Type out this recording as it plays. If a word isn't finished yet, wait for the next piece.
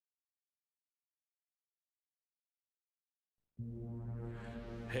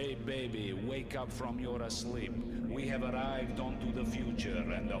Hey baby, wake up from your sleep. We have arrived onto the future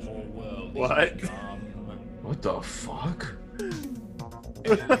and the whole world is What? become What the fuck?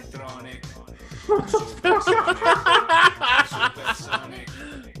 electronic, What the supersonic, fuck? supersonic,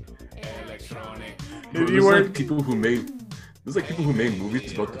 electronic. Bro, If you weren't, there's like people who made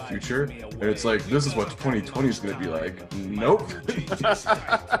movies about the future, and it's like this is what 2020 is gonna be like. Nope.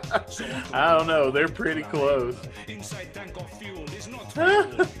 I don't know. They're pretty close. Inside tank of fuel is not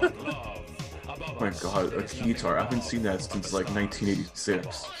fuel, but love. Oh my god, a keytar. I haven't seen that since like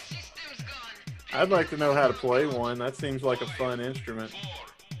 1986. I'd like to know how to play one. That seems like a fun instrument.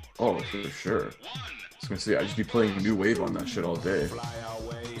 Oh, for sure. I was gonna say I'd just be playing New Wave on that shit all day. Fly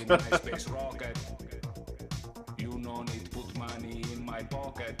away in my space rocket. You no need put money in my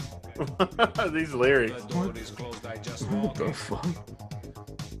pocket. These lyrics. The door is closed, I just What walk the it. fuck?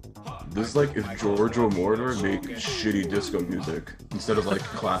 This is like if Giorgio Moroder made shitty disco music instead of like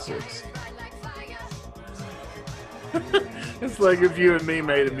classics. It's like if you and me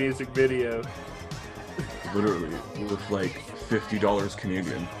made a music video. Literally, with like $50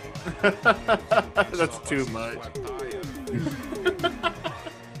 Canadian. That's too much.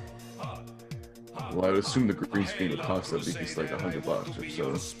 Well, I would assume the green screen would cost at least like $100 or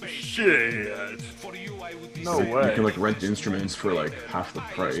so. Shit. No Like, way. you can like rent instruments for like half the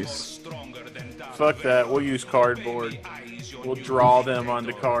price. Fuck that. We'll use cardboard. We'll draw them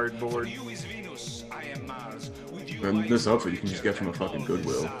onto cardboard. And this outfit you can just get from a fucking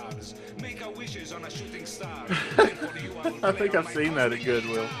Goodwill. I think I've seen that at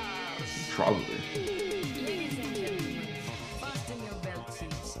Goodwill. Probably.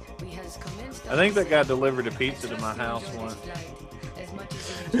 I think that got delivered a pizza to my house once.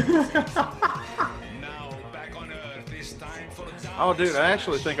 Oh, dude, I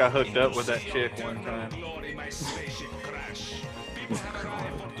actually think I hooked up with that chick one time.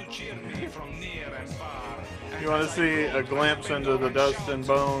 You want to see a glimpse into the Dustin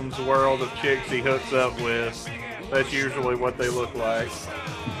Bones world of chicks he hooks up with? That's usually what they look like.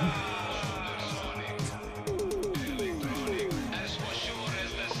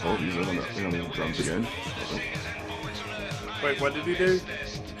 Oh, he's on the drums again. Wait, what did he do?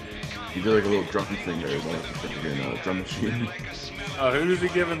 He did like a little drum thing there. He's on a freaking drum machine. Oh, who's he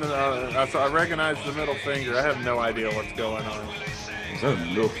giving the? I recognize the middle finger. I have no idea what's going on. Is that a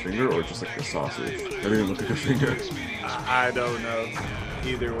middle finger or just like a sausage? That didn't look like a finger. I don't know.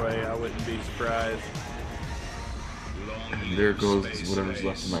 Either way, I wouldn't be surprised. And there goes whatever's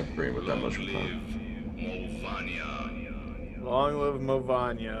left in my brain with that mushroom cloud. Long live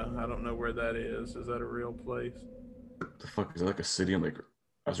Movanya. I don't know where that is. Is that a real place? The fuck is that, like a city in like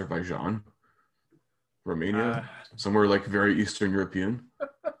Azerbaijan? Romania? Somewhere like very Eastern European?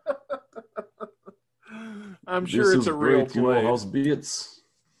 I'm sure it's a real great, you know, place. albeit.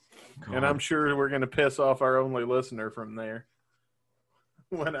 And I'm sure we're going to piss off our only listener from there.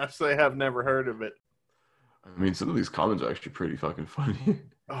 When I say I've never heard of it. I mean, some of these comments are actually pretty fucking funny.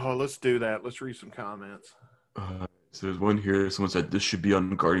 Oh, let's do that. Let's read some comments. So there's one here. Someone said this should be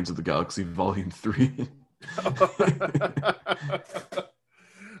on Guardians of the Galaxy Volume 3.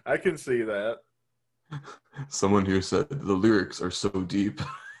 I can see that. Someone here said the lyrics are so deep.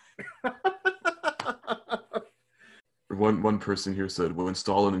 One person here said, when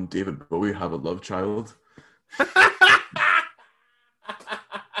Stalin and David Bowie have a love child.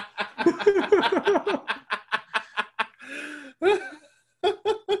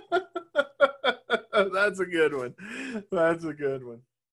 That's a good one. That's a good one.